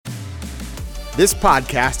This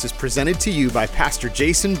podcast is presented to you by Pastor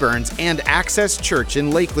Jason Burns and Access Church in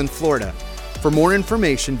Lakeland, Florida. For more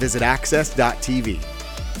information, visit access.tv.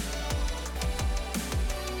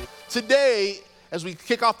 Today, as we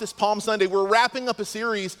kick off this Palm Sunday, we're wrapping up a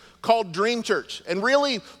series called Dream Church. And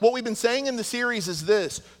really, what we've been saying in the series is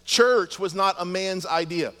this: church was not a man's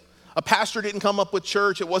idea. A pastor didn't come up with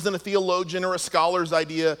church. It wasn't a theologian or a scholar's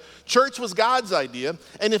idea. Church was God's idea.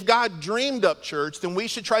 And if God dreamed up church, then we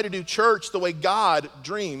should try to do church the way God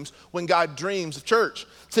dreams when God dreams of church.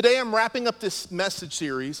 Today, I'm wrapping up this message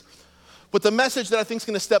series with a message that I think is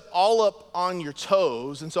going to step all up on your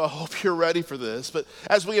toes. And so I hope you're ready for this. But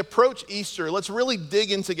as we approach Easter, let's really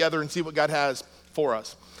dig in together and see what God has for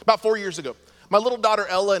us. About 4 years ago, my little daughter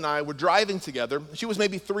Ella and I were driving together. She was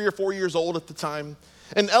maybe 3 or 4 years old at the time.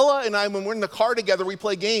 And Ella and I, when we're in the car together, we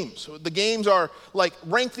play games. The games are like,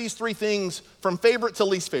 rank these 3 things from favorite to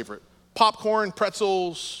least favorite: popcorn,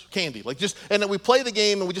 pretzels, candy. And then we play the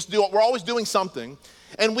game and we're always doing something.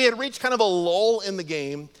 And we had reached kind of a lull in the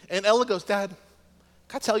game. And Ella goes, "Dad,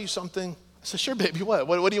 can I tell you something?" I said, "Sure, baby, what?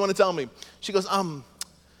 What do you want to tell me?" She goes,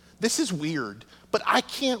 "This is weird, but I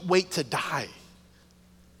can't wait to die."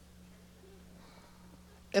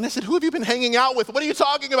 And I said, "Who have you been hanging out with? What are you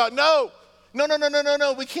talking about?" No,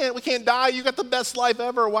 we can't die. You got the best life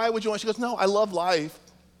ever. Why would you want?" She goes, "No, I love life."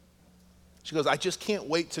 She goes, "I just can't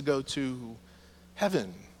wait to go to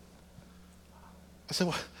heaven." I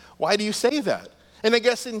said, "Why do you say that?" And I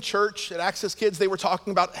guess in church at Access Kids, they were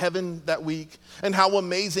talking about heaven that week and how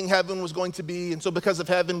amazing heaven was going to be. And so because of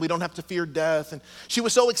heaven, we don't have to fear death. And she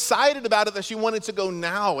was so excited about it that she wanted to go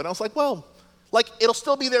now. And I was like, well, it'll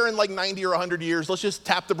still be there in 90 or 100 years. Let's just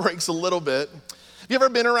tap the brakes a little bit. Have you ever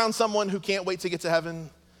been around someone who can't wait to get to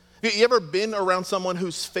heaven? Have you ever been around someone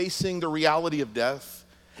who's facing the reality of death?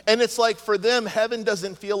 And it's like, for them, heaven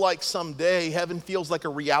doesn't feel like someday. Heaven feels like a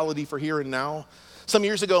reality for here and now. Some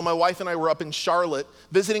years ago, my wife and I were up in Charlotte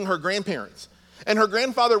visiting her grandparents. And her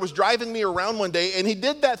grandfather was driving me around one day, and he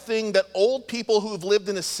did that thing that old people who've lived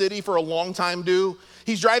in a city for a long time do.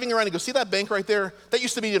 He's driving around and goes, "See that bank right there? That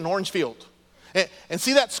used to be an orange field. And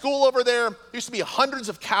see that school over there? There used to be hundreds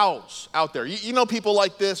of cows out there." You know people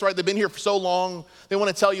like this, right? They've been here for so long. They want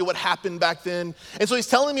to tell you what happened back then. And so he's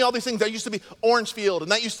telling me all these things. That used to be orange field,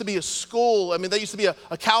 and that used to be a school. That used to be a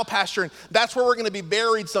cow pasture, and that's where we're going to be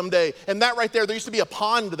buried someday. And that right there used to be a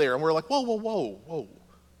pond there. And we're like, whoa.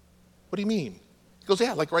 What do you mean? He goes,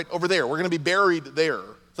 "Yeah, right over there. We're going to be buried there."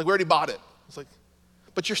 It's like, "We already bought it." It's like,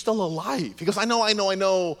 "But you're still alive." He goes, I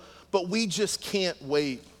know, but we just can't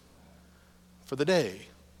wait for the day.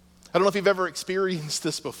 I don't know if you've ever experienced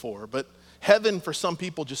this before, but heaven for some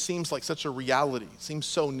people just seems like such a reality. It seems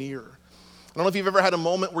so near. I don't know if you've ever had a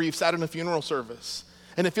moment where you've sat in a funeral service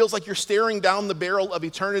and it feels like you're staring down the barrel of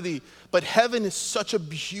eternity, but heaven is such a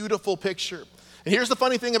beautiful picture. And here's the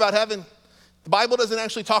funny thing about heaven. The Bible doesn't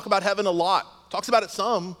actually talk about heaven a lot. It talks about it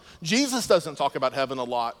some. Jesus doesn't talk about heaven a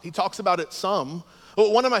lot. He talks about it some.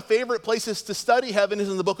 But one of my favorite places to study heaven is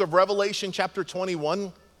in the book of Revelation, chapter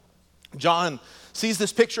 21. John sees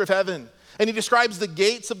this picture of heaven, and he describes the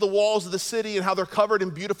gates of the walls of the city and how they're covered in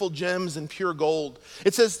beautiful gems and pure gold.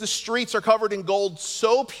 It says the streets are covered in gold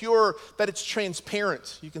so pure that it's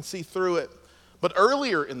transparent. You can see through it. But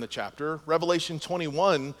earlier in the chapter, Revelation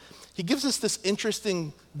 21, he gives us this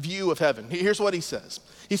interesting view of heaven. Here's what he says.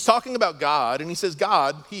 He's talking about God, and he says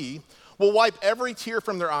God, he, will wipe every tear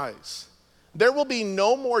from their eyes. There will be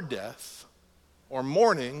no more death or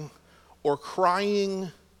mourning or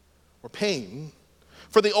crying or pain,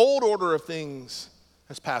 for the old order of things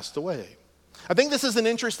has passed away. I think this is an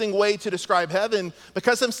interesting way to describe heaven,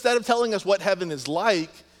 because instead of telling us what heaven is like,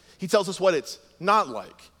 he tells us what it's not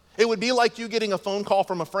like. It would be like you getting a phone call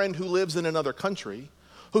from a friend who lives in another country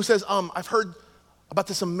who says, "I've heard about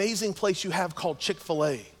this amazing place you have called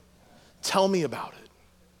Chick-fil-A. Tell me about it."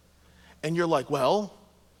 And you're like, "Well,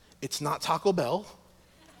 it's not Taco Bell.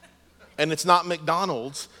 And it's not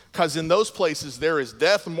McDonald's, because in those places there is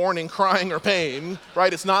death, mourning, crying, or pain,"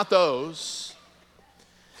 right? It's not those.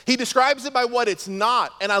 He describes it by what it's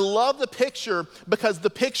not. And I love the picture, because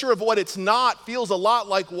the picture of what it's not feels a lot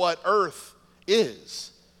like what earth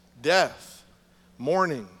is: death,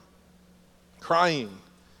 mourning, crying,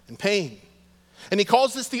 and pain. And he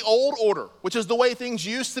calls this the old order, which is the way things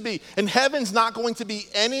used to be. And heaven's not going to be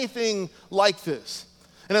anything like this.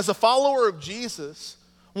 And as a follower of Jesus,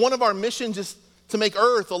 one of our missions is to make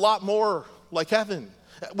earth a lot more like heaven.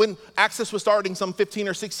 When Access was starting some 15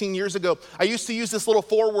 or 16 years ago, I used to use this little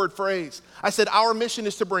 4-word phrase. I said, our mission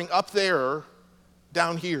is to bring up there,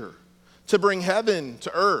 down here, to bring heaven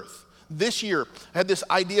to earth. This year, I had this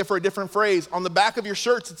idea for a different phrase. On the back of your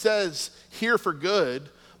shirts, it says, "Here for good,"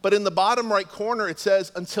 But in the bottom right corner, it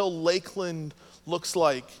says, until Lakeland looks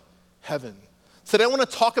like heaven. Today I want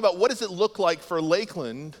to talk about what does it look like for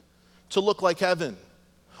Lakeland to look like heaven?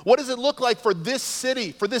 What does it look like for this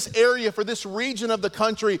city, for this area, for this region of the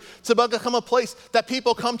country to become a place that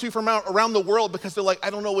people come to from around the world because they're like, I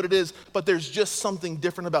don't know what it is, but there's just something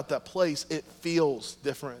different about that place. It feels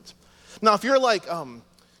different. Now, if you're like,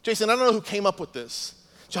 Jason, I don't know who came up with this.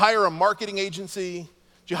 Did you hire a marketing agency?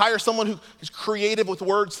 Did you hire someone who is creative with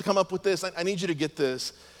words to come up with this? I need you to get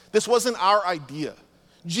this. This wasn't our idea.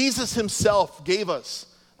 Jesus himself gave us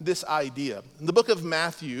this idea. In the book of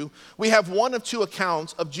Matthew, we have one of two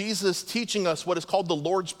accounts of Jesus teaching us what is called the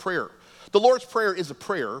Lord's Prayer. The Lord's Prayer is a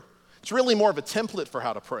prayer. It's really more of a template for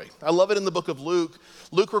how to pray. I love it in the book of Luke.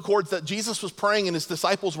 Luke records that Jesus was praying and his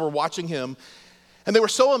disciples were watching him. And they were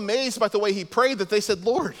so amazed by the way he prayed that they said,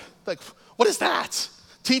 Lord, like, what is that?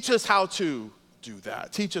 Teach us how to do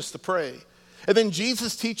that. Teach us to pray. And then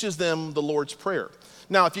Jesus teaches them the Lord's Prayer.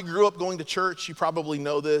 Now, if you grew up going to church, you probably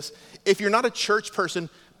know this. If you're not a church person,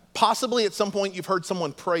 possibly at some point you've heard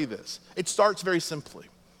someone pray this. It starts very simply.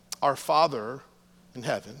 Our Father in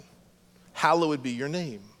heaven, hallowed be your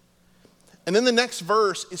name. And then the next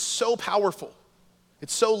verse is so powerful.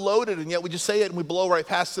 It's so loaded, and yet we just say it and we blow right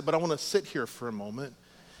past it, but I want to sit here for a moment.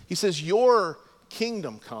 He says, your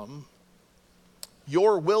kingdom come,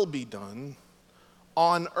 your will be done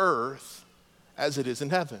on earth as it is in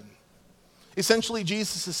heaven. Essentially,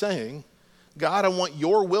 Jesus is saying, God, I want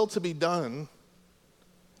your will to be done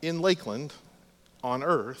in Lakeland, on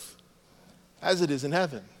earth, as it is in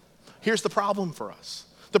heaven. Here's the problem for us.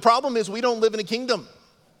 The problem is we don't live in a kingdom.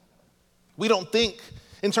 We don't think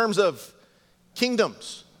in terms of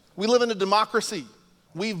kingdoms. We live in a democracy.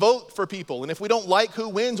 We vote for people, and if we don't like who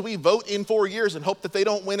wins, we vote in 4 years and hope that they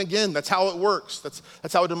don't win again. That's how it works.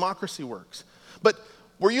 That's how a democracy works. But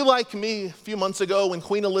were you like me a few months ago when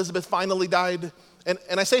Queen Elizabeth finally died?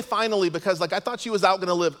 And I say finally because like I thought she was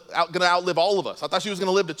gonna outlive all of us. I thought she was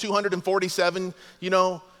gonna live to 247, you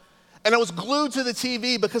know. And I was glued to the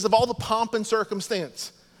TV because of all the pomp and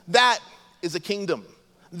circumstance. That is a kingdom.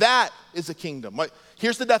 That is a kingdom.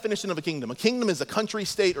 Here's the definition of a kingdom. A kingdom is a country,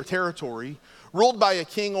 state, or territory ruled by a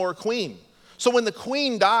king or a queen. So when the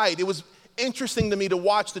queen died, it was interesting to me to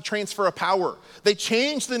watch the transfer of power. They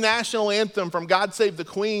changed the national anthem from God Save the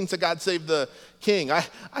Queen to God Save the King. I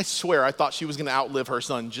swear I thought she was going to outlive her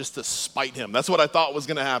son just to spite him. That's what I thought was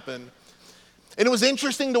going to happen. And it was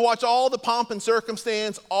interesting to watch all the pomp and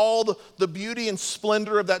circumstance, all the beauty and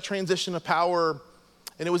splendor of that transition of power.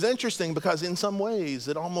 And it was interesting because in some ways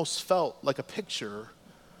it almost felt like a picture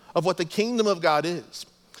of what the kingdom of God is.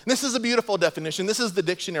 And this is a beautiful definition. This is the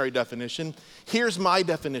dictionary definition. Here's my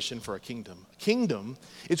definition for a kingdom. A kingdom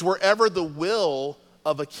is wherever the will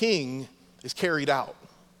of a king is carried out.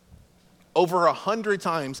 Over 100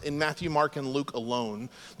 times in Matthew, Mark, and Luke alone,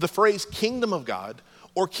 the phrase kingdom of God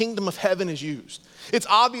or kingdom of heaven is used. It's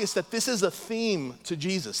obvious that this is a theme to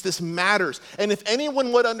Jesus. This matters. And if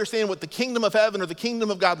anyone would understand what the kingdom of heaven or the kingdom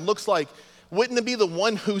of God looks like, wouldn't it be the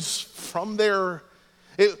one who's from there?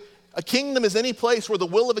 A kingdom is any place where the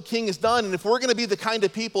will of a king is done. And if we're going to be the kind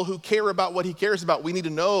of people who care about what he cares about, we need to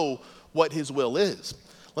know what his will is.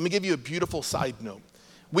 Let me give you a beautiful side note.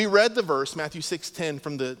 We read the verse, Matthew 6:10,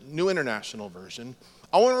 from the New International Version.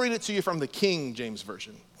 I want to read it to you from the King James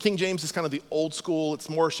Version. King James is kind of the old school. It's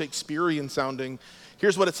more Shakespearean sounding.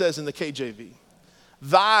 Here's what it says in the KJV.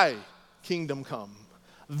 Thy kingdom come,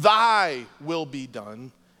 thy will be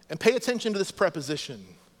done. And pay attention to this preposition,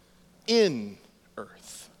 in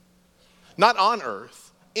earth. Not on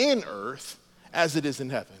earth, in earth, as it is in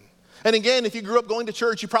heaven. And again, if you grew up going to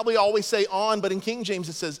church, you probably always say on, but in King James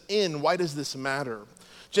it says in. Why does this matter?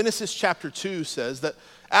 Genesis chapter 2 says that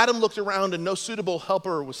Adam looked around and no suitable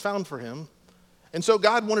helper was found for him. And so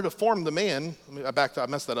God wanted to form the man. I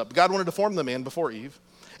messed that up. God wanted to form the man before Eve.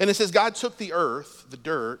 And it says God took the earth, the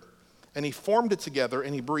dirt, and he formed it together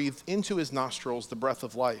and he breathed into his nostrils the breath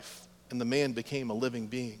of life. And the man became a living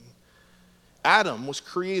being. Adam was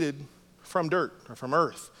created from dirt or from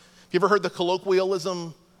earth. Have you ever heard the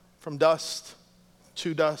colloquialism from dust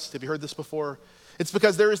to dust? Have you heard this before? It's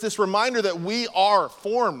because there is this reminder that we are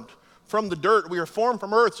formed from the dirt. We are formed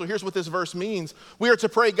from earth. So here's what this verse means. We are to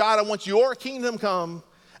pray, God, I want your kingdom come,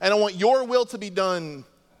 and I want your will to be done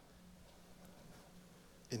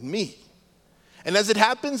in me. And as it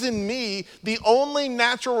happens in me, the only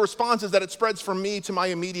natural response is that it spreads from me to my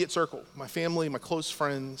immediate circle, my family, my close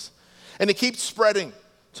friends. And it keeps spreading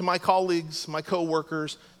to my colleagues, my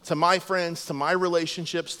coworkers, to my friends, to my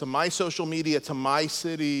relationships, to my social media, to my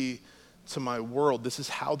city, to my world. This is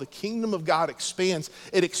how the kingdom of God expands.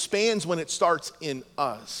 It expands when it starts in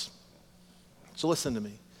us. So listen to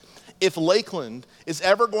me. if Lakeland is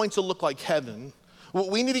ever going to look like heaven,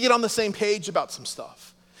 we need to get on the same page about some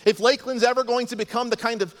stuff. If Lakeland's ever going to become the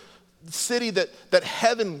kind of city that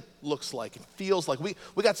heaven looks like and feels like, we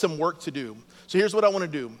got some work to do. So here's what I want to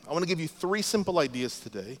do. I want to give you 3 simple ideas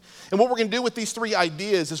today. And what we're going to do with these 3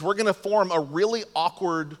 ideas is we're going to form a really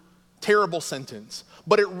awkward, terrible sentence.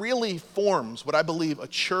 But it really forms what I believe a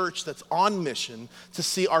church that's on mission to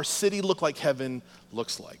see our city look like heaven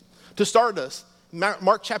looks like. To start us,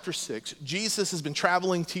 Mark chapter 6, Jesus has been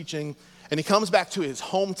traveling, teaching, and he comes back to his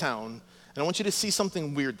hometown. And I want you to see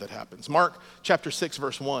something weird that happens. Mark chapter 6,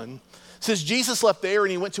 verse 1 says, Jesus left there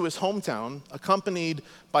and he went to his hometown, accompanied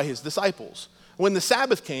by his disciples. When the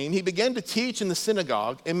Sabbath came, he began to teach in the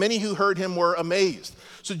synagogue, and many who heard him were amazed.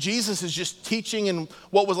 So Jesus is just teaching in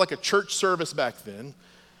what was like a church service back then.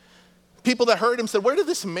 People that heard him said, where did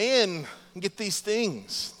this man get these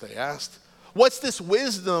things? They asked. What's this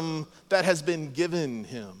wisdom that has been given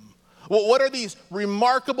him? Well, what are these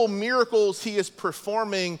remarkable miracles he is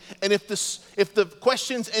performing? And if the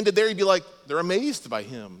questions ended there, you'd be like, they're amazed by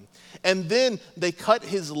him. And then they cut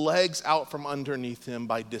his legs out from underneath him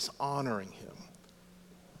by dishonoring him.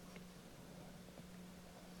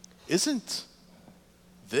 Isn't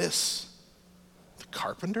this the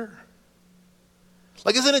carpenter?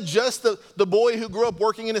 Like, isn't it just the boy who grew up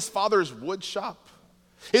working in his father's wood shop?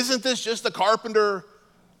 Isn't this just the carpenter?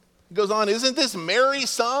 He goes on, isn't this Mary's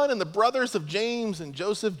son and the brothers of James and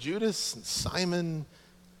Joseph, Judas and Simon?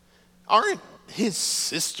 Aren't his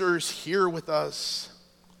sisters here with us?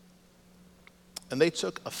 And they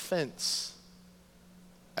took offense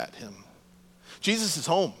at him. Jesus is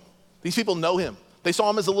home. These people know him. They saw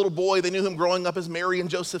him as a little boy. They knew him growing up as Mary and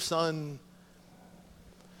Joseph's son.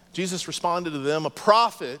 Jesus responded to them, a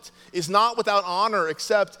prophet is not without honor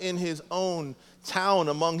except in his own town,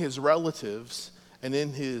 among his relatives, and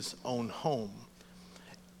in his own home.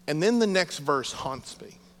 And then the next verse haunts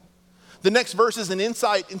me. The next verse is an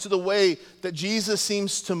insight into the way that Jesus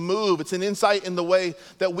seems to move. It's an insight in the way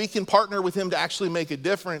that we can partner with him to actually make a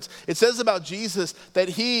difference. It says about Jesus that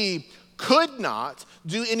he could not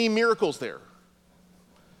do any miracles there.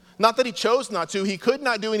 Not that he chose not to. He could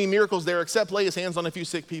not do any miracles there except lay his hands on a few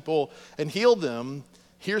sick people and heal them.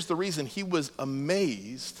 Here's the reason. He was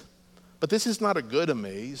amazed. But this is not a good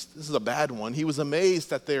amazed. This is a bad one. He was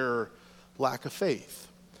amazed at their lack of faith.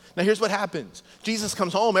 Now here's what happens. Jesus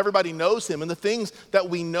comes home. Everybody knows him. And the things that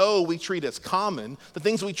we know we treat as common, the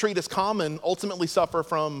things we treat as common ultimately suffer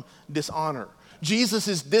from dishonor. Jesus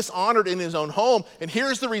is dishonored in his own home. And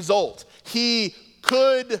here's the result. He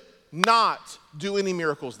could not do any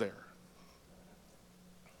miracles there.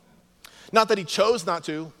 Not that he chose not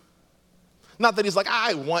to. Not that he's like,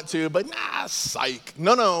 I want to, but psych.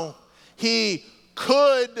 No. He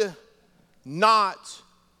could not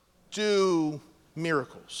do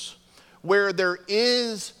miracles. Where there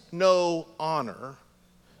is no honor,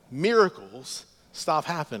 miracles stop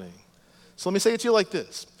happening. So let me say it to you like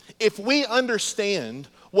this. If we understand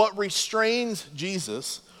what restrains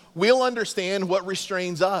Jesus, we'll understand what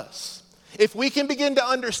restrains us. If we can begin to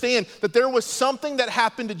understand that there was something that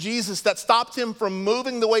happened to Jesus that stopped him from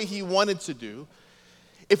moving the way he wanted to do,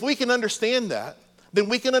 if we can understand that, then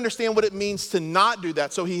we can understand what it means to not do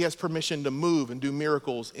that so he has permission to move and do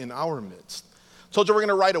miracles in our midst. I told you we're going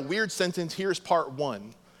to write a weird sentence. Here's part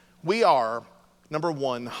 1. We are, number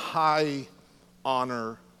 1, high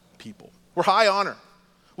honor people. We're high honor.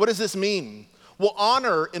 What does this mean? Well,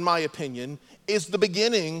 honor, in my opinion, is the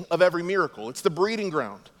beginning of every miracle. It's the breeding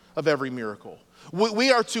ground of every miracle.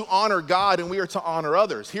 We are to honor God and we are to honor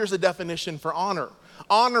others. Here's a definition for honor.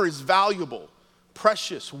 Honor is valuable,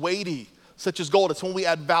 precious, weighty, such as gold. It's when we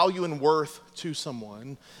add value and worth to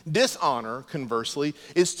someone. Dishonor, conversely,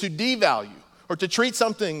 is to devalue or to treat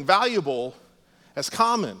something valuable as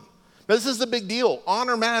common. Now, this is the big deal.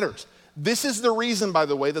 Honor matters. This is the reason, by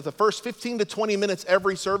the way, that the first 15 to 20 minutes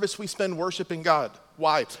every service we spend worshiping God.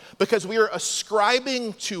 Why? Because we are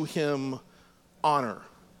ascribing to him honor.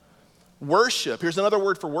 Worship, here's another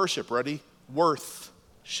word for worship, ready?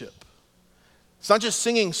 Worthship. It's not just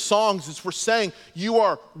singing songs, it's we're saying, you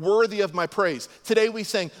are worthy of my praise. Today we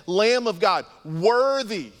sang, Lamb of God,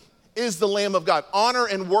 worthy is the Lamb of God. Honor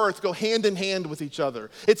and worth go hand in hand with each other.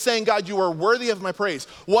 It's saying, God, you are worthy of my praise.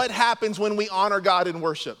 What happens when we honor God in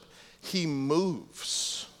worship? He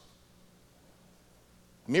moves.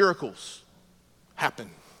 Miracles happen.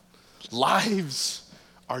 Lives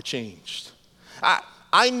are changed.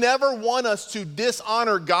 I never want us to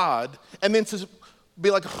dishonor God and then to be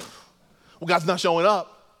like, well, God's not showing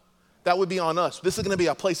up. That would be on us. This is going to be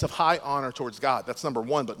a place of high honor towards God. That's number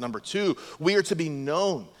 1. But number 2, we are to be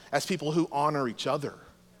known as people who honor each other.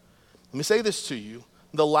 Let me say this to you.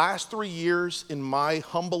 The last 3 years, in my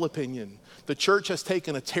humble opinion, the church has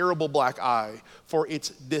taken a terrible black eye for its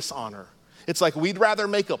dishonor. It's like we'd rather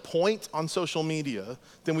make a point on social media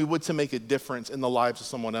than we would to make a difference in the lives of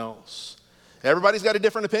someone else. Everybody's got a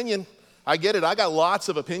different opinion. I get it. I got lots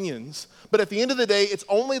of opinions. But at the end of the day, it's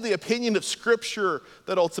only the opinion of Scripture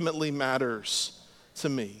that ultimately matters to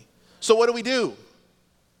me. So what do?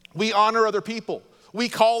 We honor other people. We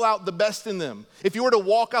call out the best in them. If you were to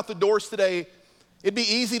walk out the doors today, it'd be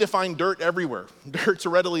easy to find dirt everywhere. Dirt's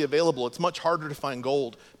readily available. It's much harder to find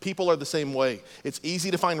gold. People are the same way. It's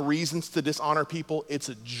easy to find reasons to dishonor people. It's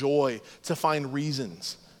a joy to find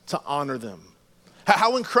reasons to honor them.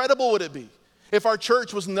 How incredible would it be if our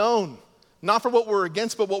church was known not for what we're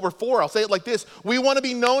against, but what we're for? I'll say it like this. We want to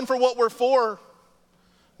be known for what we're for,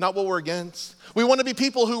 not what we're against. We want to be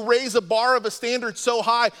people who raise a bar of a standard so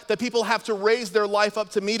high that people have to raise their life up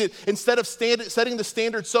to meet it, instead of setting the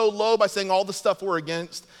standard so low by saying all the stuff we're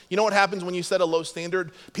against. You know what happens when you set a low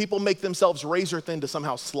standard? People make themselves razor thin to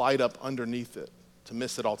somehow slide up underneath it, to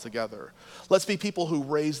miss it altogether. Let's be people who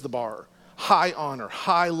raise the bar. High honor,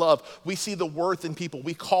 high love. We see the worth in people.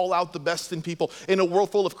 We call out the best in people. In a world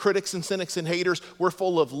full of critics and cynics and haters, we're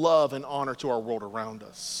full of love and honor to our world around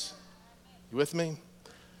us. You with me?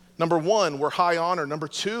 Number one, we're high honor. Number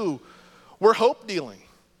two, we're hope dealing.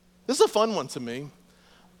 This is a fun one to me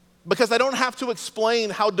because I don't have to explain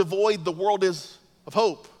how devoid the world is of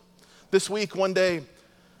hope. This week, one day,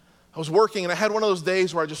 I was working and I had one of those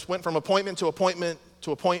days where I just went from appointment to appointment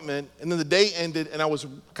to appointment, and then the day ended and I was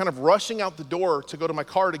kind of rushing out the door to go to my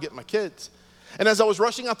car to get my kids. And as I was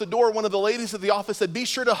rushing out the door, one of the ladies at the office said, "Be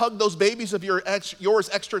sure to hug those babies of yours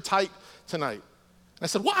extra tight tonight." And I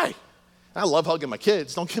said, "Why?" I love hugging my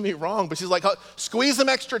kids, don't get me wrong, but she's like, "Squeeze them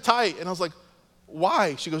extra tight." And I was like,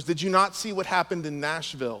 "Why?" She goes, "Did you not see what happened in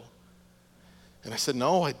Nashville?" And I said,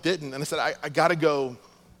 "No, I didn't." And I said, I gotta go.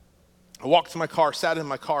 I walked to my car, sat in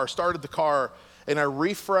my car, started the car, and I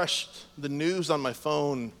refreshed the news on my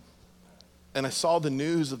phone, and I saw the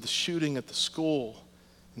news of the shooting at the school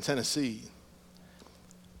in Tennessee.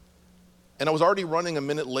 And I was already running a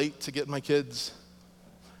minute late to get my kids.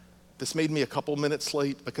 This made me a couple minutes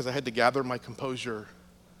late because I had to gather my composure.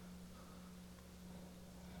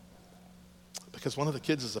 Because one of the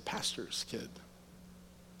kids is a pastor's kid.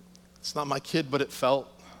 It's not my kid, but it felt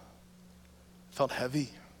heavy.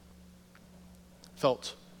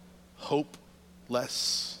 Felt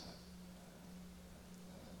hopeless.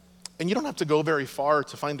 And you don't have to go very far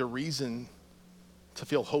to find a reason to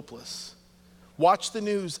feel hopeless. Watch the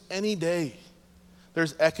news any day.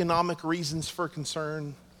 There's economic reasons for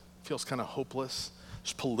concern. Feels kind of hopeless.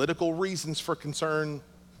 There's political reasons for concern.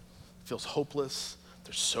 Feels hopeless.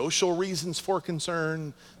 There's social reasons for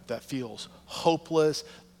concern. That feels hopeless.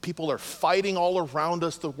 People are fighting all around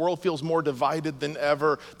us. The world feels more divided than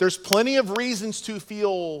ever. There's plenty of reasons to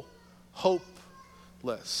feel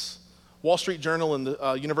hopeless. Wall Street Journal and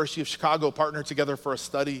the University of Chicago partnered together for a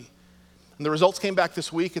study. And the results came back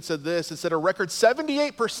this week. It said this. It said a record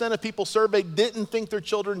 78% of people surveyed didn't think their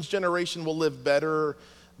children's generation will live better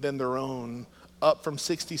than their own, up from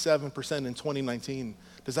 67% in 2019.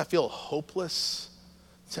 Does that feel hopeless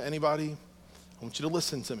to anybody? I want you to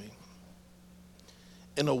listen to me.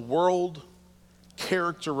 In a world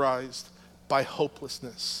characterized by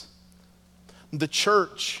hopelessness, the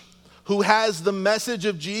church, who has the message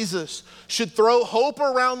of Jesus, should throw hope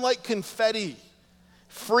around like confetti,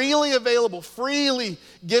 freely available, freely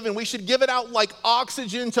given. We should give it out like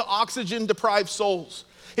oxygen to oxygen-deprived souls.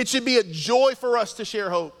 It should be a joy for us to share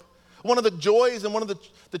hope. One of the joys and one of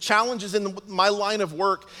the challenges in my line of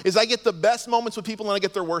work is I get the best moments with people and I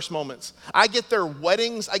get their worst moments. I get their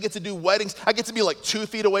weddings. I get to do weddings. I get to be like 2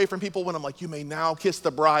 feet away from people when I'm like, "You may now kiss the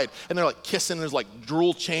bride." And they're like kissing. There's like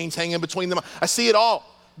drool chains hanging between them. I see it all.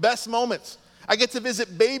 Best moments. I get to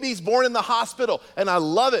visit babies born in the hospital and I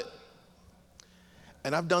love it.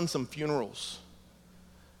 And I've done some funerals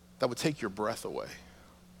that would take your breath away.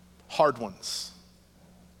 Hard ones.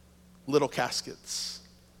 Little caskets.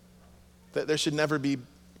 There should never be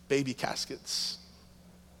baby caskets.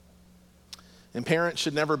 And parents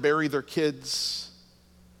should never bury their kids.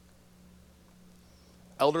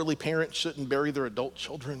 Elderly parents shouldn't bury their adult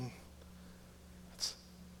children.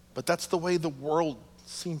 But that's the way the world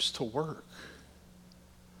seems to work.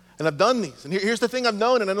 And I've done these. And here's the thing I've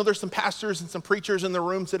known, and I know there's some pastors and some preachers in the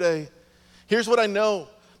room today. Here's what I know.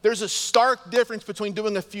 There's a stark difference between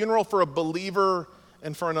doing a funeral for a believer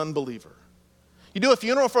and for an unbeliever. You do a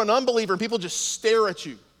funeral for an unbeliever and people just stare at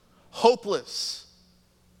you, hopeless,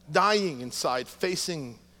 dying inside,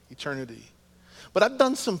 facing eternity. But I've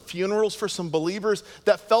done some funerals for some believers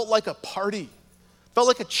that felt like a party, felt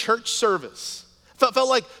like a church service,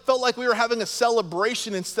 Felt like we were having a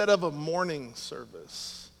celebration instead of a mourning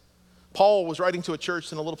service. Paul was writing to a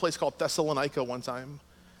church in a little place called Thessalonica one time.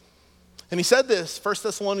 And he said this, 1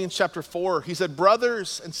 Thessalonians chapter 4. He said,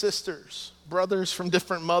 brothers and sisters, brothers from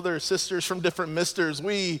different mothers, sisters from different misters,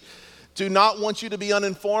 we do not want you to be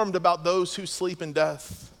uninformed about those who sleep in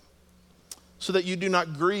death, so that you do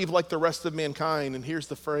not grieve like the rest of mankind. And here's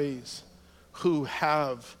the phrase, who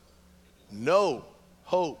have no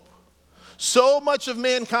hope. So much of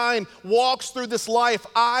mankind walks through this life,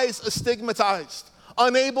 eyes astigmatized,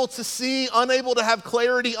 unable to see, unable to have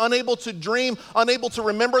clarity, unable to dream, unable to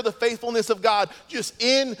remember the faithfulness of God, just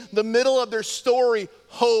in the middle of their story,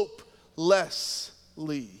 hopelessly.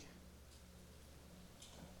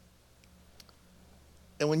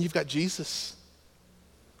 And when you've got Jesus,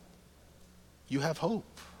 you have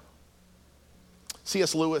hope.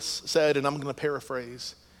 C.S. Lewis said, and I'm going to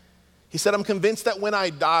paraphrase, he said, I'm convinced that when I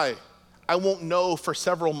die, I won't know for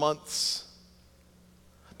several months.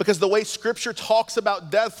 Because the way Scripture talks about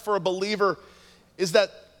death for a believer is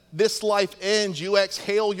that this life ends. You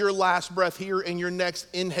exhale your last breath here, and your next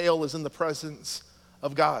inhale is in the presence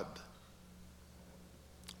of God,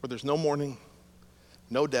 where there's no mourning,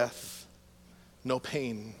 no death, no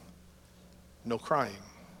pain, no crying.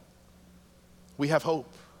 We have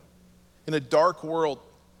hope in a dark world.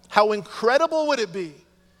 How incredible would it be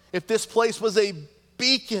if this place was a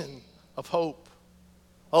beacon of hope,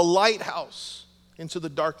 a lighthouse into the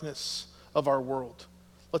darkness of our world?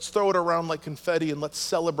 Let's throw it around like confetti and let's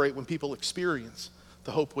celebrate when people experience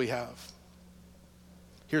the hope we have.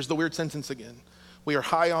 Here's the weird sentence again. We are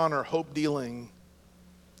high on our hope-dealing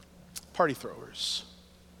party throwers.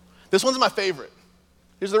 This one's my favorite.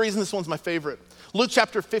 Here's the reason this one's my favorite. Luke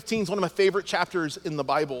chapter 15 is one of my favorite chapters in the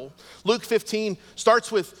Bible. Luke 15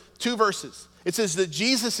 starts with 2 verses. It says that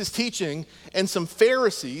Jesus is teaching and some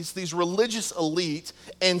Pharisees, these religious elite,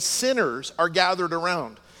 and sinners are gathered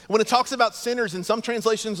around. When it talks about sinners, in some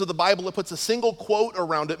translations of the Bible, it puts a single quote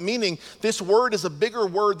around it, meaning this word is a bigger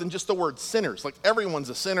word than just the word sinners. Like everyone's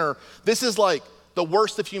a sinner. This is like the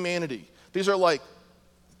worst of humanity. These are like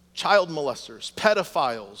child molesters,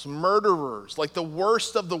 pedophiles, murderers, like the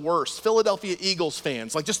worst of the worst. Philadelphia Eagles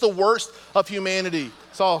fans, like just the worst of humanity.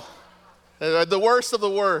 It's all the worst of the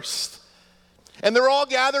worst. And they're all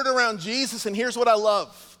gathered around Jesus, and here's what I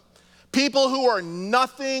love. People who are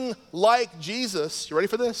nothing like Jesus, you ready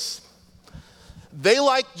for this? They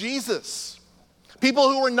like Jesus. People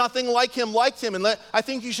who are nothing like him liked him, and I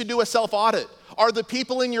think you should do a self-audit. Are the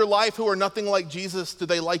people in your life who are nothing like Jesus, do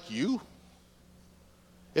they like you?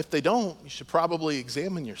 If they don't, you should probably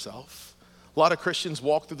examine yourself. A lot of Christians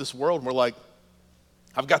walk through this world and we're like,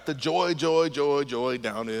 I've got the joy, joy, joy, joy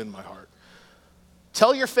down in my heart.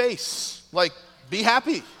 Tell your face, like, be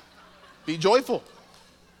happy, be joyful.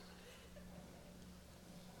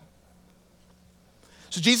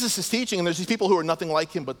 So Jesus is teaching, and there's these people who are nothing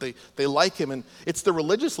like him, but they like him, and it's the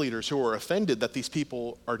religious leaders who are offended that these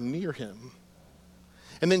people are near him.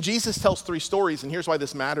 And then Jesus tells 3 stories, and here's why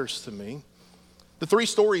this matters to me. The 3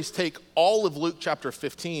 stories take all of Luke chapter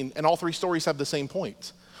 15, and all 3 stories have the same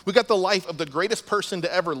point. We got the life of the greatest person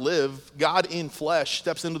to ever live. God in flesh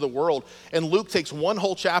steps into the world, and Luke takes one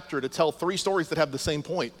whole chapter to tell 3 stories that have the same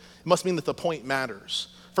point. It must mean that the point matters.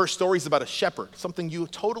 First story is about a shepherd, something you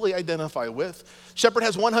totally identify with. Shepherd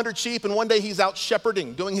has 100 sheep, and one day he's out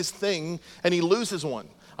shepherding, doing his thing, and he loses one.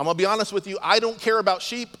 I'm gonna be honest with you, I don't care about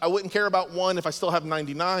sheep. I wouldn't care about one if I still have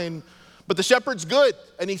 99. But the shepherd's good,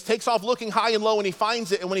 and he takes off looking high and low, and he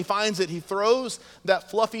finds it, and when he finds it, he throws that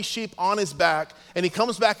fluffy sheep on his back, and he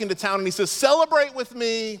comes back into town, and he says, celebrate with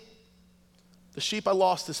me, the sheep I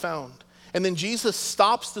lost is found. And then Jesus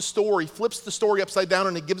stops the story, flips the story upside down,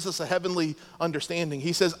 and it gives us a heavenly understanding.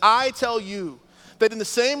 He says, I tell you that in the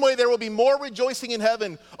same way there will be more rejoicing in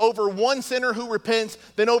heaven over one sinner who repents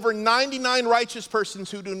than over 99 righteous persons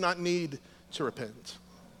who do not need to repent.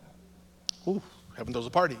 Ooh, heaven throws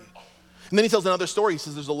a party. And then he tells another story. He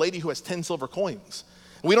says there's a lady who has 10 silver coins.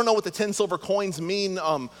 We don't know what the 10 silver coins mean.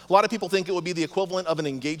 A lot of people think it would be the equivalent of an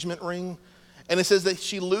engagement ring. And it says that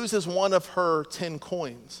she loses one of her 10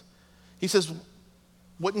 coins. He says,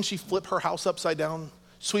 wouldn't she flip her house upside down,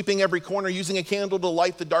 sweeping every corner, using a candle to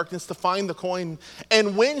light the darkness to find the coin?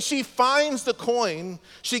 And when she finds the coin,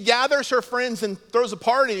 she gathers her friends and throws a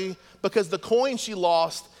party because the coin she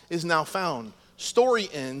lost is now found. Story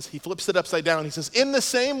ends, he flips it upside down. He says, in the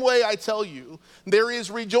same way I tell you, there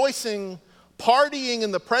is rejoicing, partying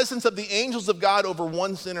in the presence of the angels of God over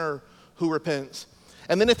one sinner who repents.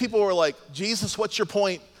 And then if people were like, Jesus, what's your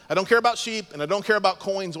point? I don't care about sheep and I don't care about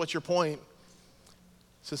coins. What's your point?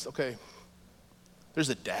 He says, okay, there's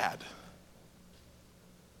a dad.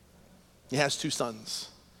 He has 2 sons.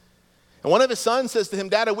 And one of his sons says to him,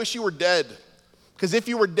 Dad, I wish you were dead. Because if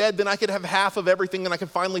you were dead, then I could have half of everything and I could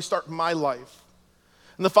finally start my life.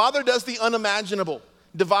 And the father does the unimaginable,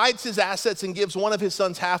 divides his assets and gives one of his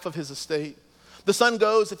sons half of his estate. The son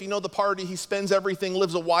goes, if you know the party, he spends everything,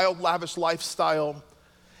 lives a wild, lavish lifestyle.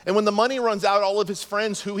 And when the money runs out, all of his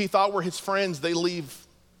friends who he thought were his friends, they leave.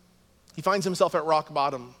 He finds himself at rock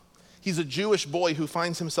bottom. He's a Jewish boy who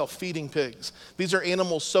finds himself feeding pigs. These are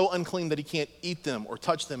animals so unclean that he can't eat them or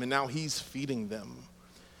touch them, and now he's feeding them.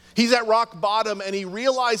 He's at rock bottom, and he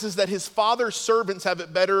realizes that his father's servants have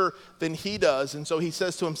it better than he does. And so he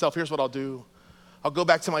says to himself, here's what I'll do. I'll go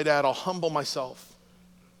back to my dad. I'll humble myself.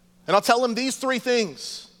 And I'll tell him these 3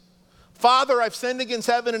 things. Father, I've sinned against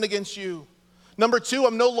heaven and against you. Number 2,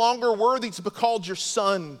 I'm no longer worthy to be called your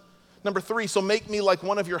son. Number 3, so make me like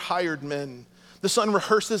one of your hired men. The son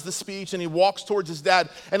rehearses the speech and he walks towards his dad.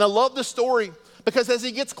 And I love the story because as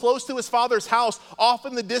he gets close to his father's house, off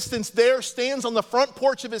in the distance, there stands on the front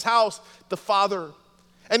porch of his house the father.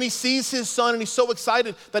 And he sees his son and he's so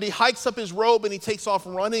excited that he hikes up his robe and he takes off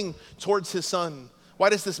running towards his son. Why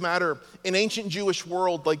does this matter? In ancient Jewish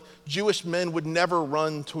world, like Jewish men would never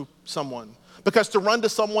run to someone because to run to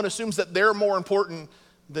someone assumes that they're more important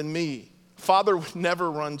than me. Father would never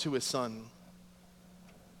run to his son.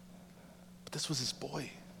 But this was his boy.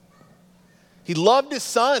 He loved his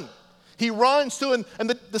son. He runs to him, and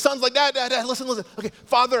the son's like, Dad, listen. Okay,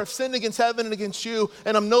 Father, I've sinned against heaven and against you,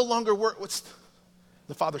 and I'm no longer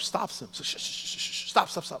The father stops him. So,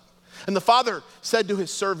 stop. And the father said to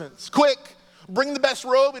his servants, quick, bring the best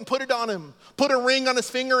robe and put it on him. Put a ring on his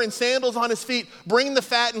finger and sandals on his feet. Bring the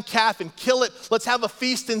fattened calf and kill it. Let's have a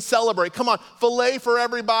feast and celebrate. Come on, filet for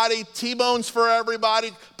everybody, T-bones for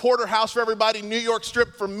everybody, porterhouse for everybody, New York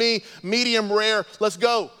strip for me, medium rare. Let's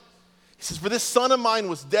go. He says, for this son of mine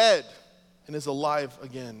was dead and is alive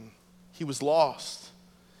again. He was lost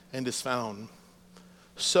and is found.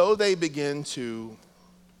 So they begin to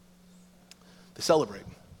celebrate.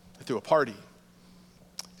 They threw a party.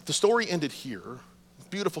 If the story ended here,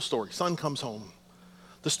 beautiful story, son comes home.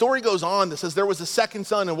 The story goes on that says there was a second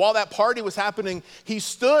son, and while that party was happening, he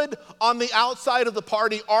stood on the outside of the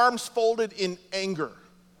party, arms folded in anger,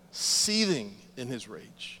 seething in his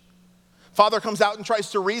rage. Father comes out and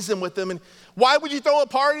tries to reason with them, and why would you throw a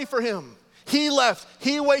party for him? He left,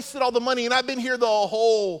 he wasted all the money, and I've been here the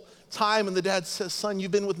whole time. And the dad says, son,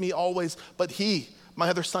 you've been with me always, but my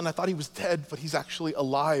other son, I thought he was dead, but he's actually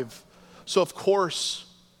alive. So of course,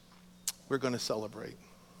 we're going to celebrate.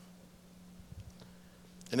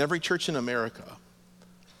 In every church in America,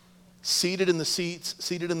 seated in the seats,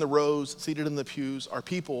 seated in the rows, seated in the pews, are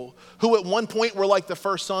people who at one point were like the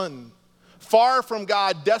first son, far from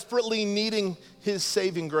God, desperately needing his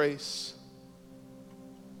saving grace.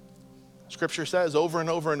 Scripture says over and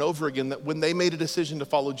over and over again that when they made a decision to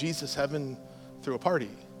follow Jesus, heaven threw a party.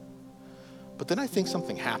 But then I think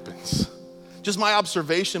something happens. Just my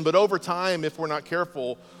observation, but over time, if we're not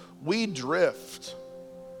careful, we drift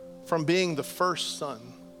from being the first son,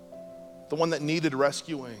 the one that needed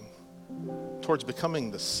rescuing, towards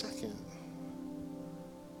becoming the second.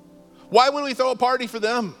 Why would we throw a party for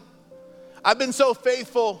them? I've been so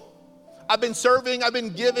faithful. I've been serving, I've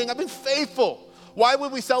been giving, I've been faithful. Why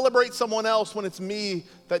would we celebrate someone else when it's me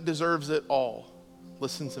that deserves it all?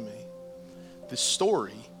 Listen to me. This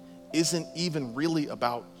story isn't even really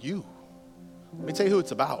about you. Let me tell you who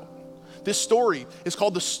it's about. This story is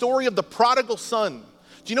called the story of the prodigal son.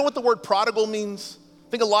 Do you know what the word prodigal means? I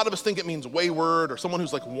think a lot of us think it means wayward or someone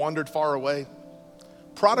who's like wandered far away.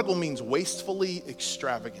 Prodigal means wastefully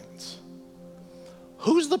extravagant.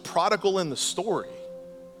 Who's the prodigal in the story?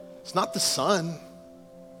 It's not the son.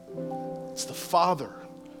 It's the father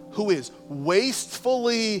who is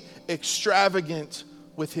wastefully extravagant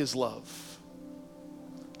with his love.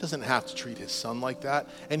 Doesn't have to treat his son like that,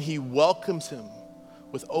 and he welcomes him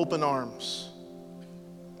with open arms,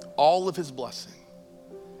 all of his blessing,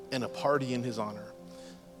 and a party in his honor.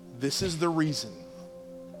 This is the reason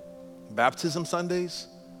baptism Sundays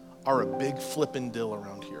are a big flippin' deal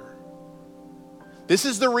around here. This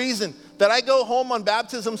is the reason that I go home on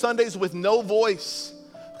baptism Sundays with no voice,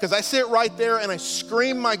 because I sit right there and I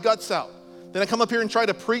scream my guts out. Then I come up here and try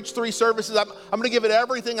to preach 3 services. I'm going to give it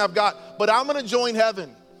everything I've got, but I'm going to join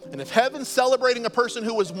heaven. And if heaven's celebrating a person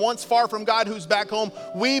who was once far from God who's back home,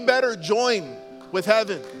 we better join with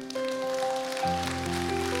heaven.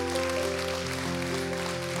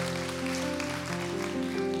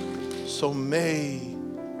 So may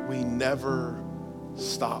we never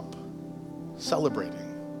stop celebrating.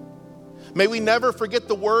 May we never forget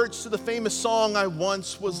the words to the famous song, I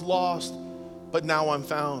once was lost, but now I'm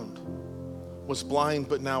found. was blind,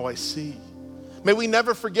 but now I see. May we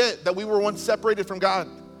never forget that we were once separated from God,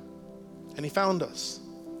 and he found us.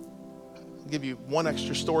 I'll give you one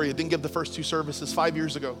extra story. I didn't give the first 2 services. 5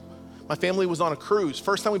 years ago, my family was on a cruise.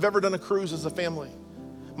 First time we've ever done a cruise as a family.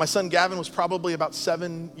 My son Gavin was probably about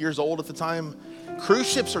 7 years old at the time. Cruise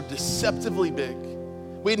ships are deceptively big.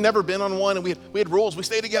 We had never been on one, and we had rules. We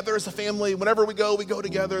stay together as a family. Whenever we go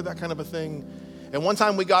together, that kind of a thing. And one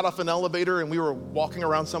time we got off an elevator and we were walking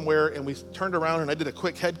around somewhere, and we turned around and I did a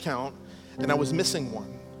quick head count, and I was missing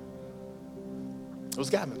one. It was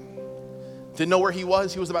Gavin. Didn't know where he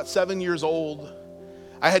was. He was about 7 years old.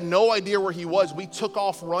 I had no idea where he was. We took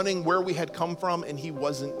off running where we had come from, and he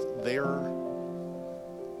wasn't there.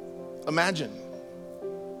 Imagine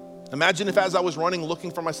if as I was running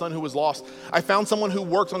looking for my son who was lost, I found someone who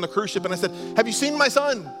worked on the cruise ship, and I said, "Have you seen my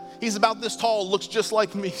son? He's about this tall, looks just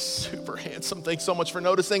like me, super handsome. Thanks so much for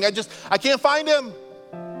noticing. I can't find him."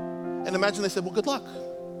 And imagine they said, "Well, good luck.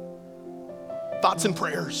 Thoughts and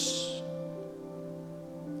prayers."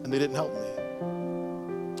 And they didn't help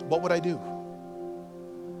me. What would I do?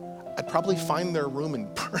 I'd probably find their room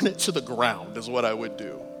and burn it to the ground is what I would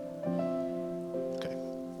do. Okay.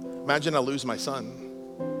 Imagine I lose my son.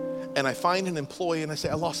 And I find an employee and I say,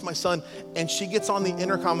 "I lost my son." And she gets on the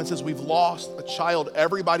intercom and says, "We've lost a child.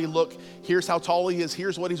 Everybody look, here's how tall he is.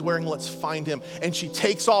 Here's what he's wearing. Let's find him." And she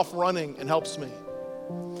takes off running and helps me.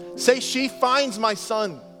 Say she finds my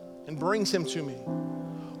son and brings him to me.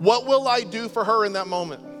 What will I do for her in that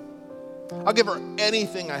moment? I'll give her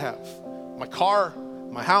anything I have. My car,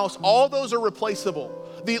 my house, all those are replaceable.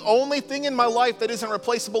 The only thing in my life that isn't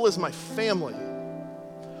replaceable is my family.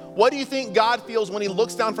 What do you think God feels when he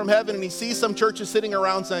looks down from heaven and he sees some churches sitting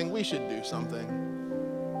around saying, "We should do something"?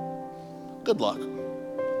 Good luck.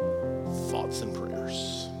 Thoughts and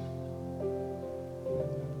prayers.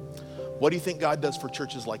 What do you think God does for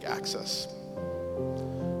churches like Access?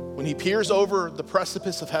 When he peers over the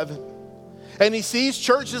precipice of heaven and he sees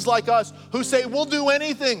churches like us who say, "We'll do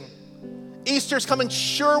anything. Easter's coming,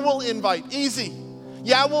 sure we'll invite, easy.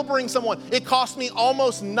 Yeah, we'll bring someone. It costs me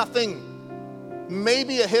almost nothing.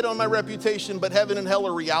 Maybe a hit on my reputation, but heaven and hell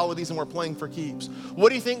are realities and we're playing for keeps." What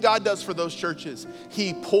do you think God does for those churches?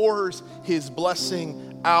 He pours his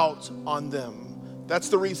blessing out on them. That's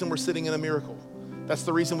the reason we're sitting in a miracle. That's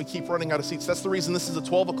the reason we keep running out of seats. That's the reason this is a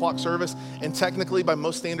 12 o'clock service, and technically by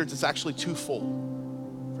most standards it's actually too full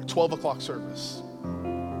for a 12 o'clock service.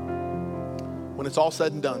 When it's all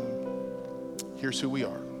said and done, here's who we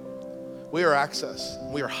are. We are Access.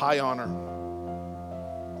 We are high honor,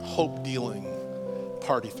 hope dealing,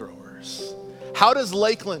 party throwers. How does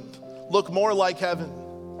Lakeland look more like heaven?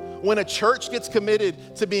 When a church gets committed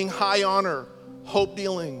to being high honor, hope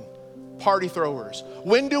dealing, party throwers.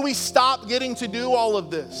 When do we stop getting to do all of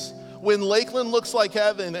this? When Lakeland looks like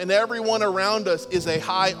heaven and everyone around us is a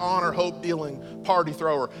high honor, hope dealing, party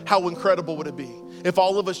thrower. How incredible would it be if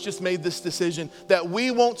all of us just made this decision that we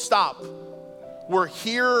won't stop. We're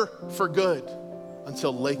here for good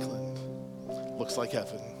until Lakeland looks like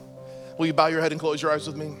heaven. Will you bow your head and close your eyes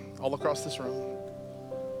with me all across this room?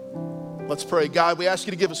 Let's pray. God, we ask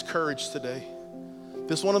you to give us courage today.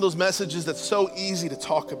 This is one of those messages that's so easy to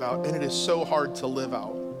talk about and it is so hard to live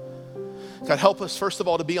out. God, help us, first of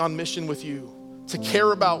all, to be on mission with you, to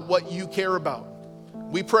care about what you care about.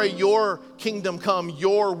 We pray your kingdom come,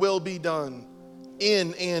 your will be done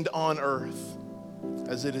in and on earth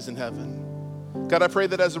as it is in heaven. God, I pray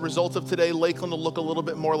that as a result of today, Lakeland will look a little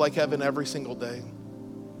bit more like heaven every single day.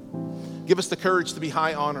 Give us the courage to be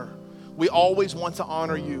high honor. We always want to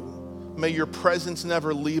honor you. May your presence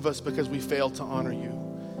never leave us because we fail to honor you.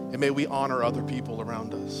 And may we honor other people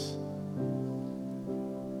around us.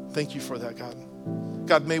 Thank you for that, God.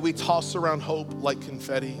 God, may we toss around hope like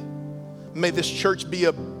confetti. May this church be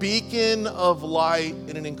a beacon of light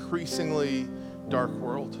in an increasingly dark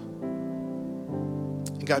world.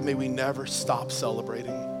 And God, may we never stop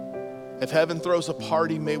celebrating. If heaven throws a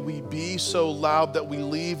party, may we be so loud that we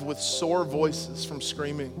leave with sore voices from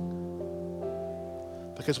screaming.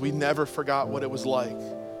 Because we never forgot what it was like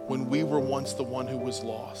when we were once the one who was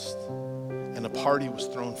lost and a party was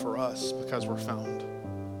thrown for us because we're found.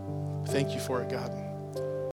 Thank you for it, God.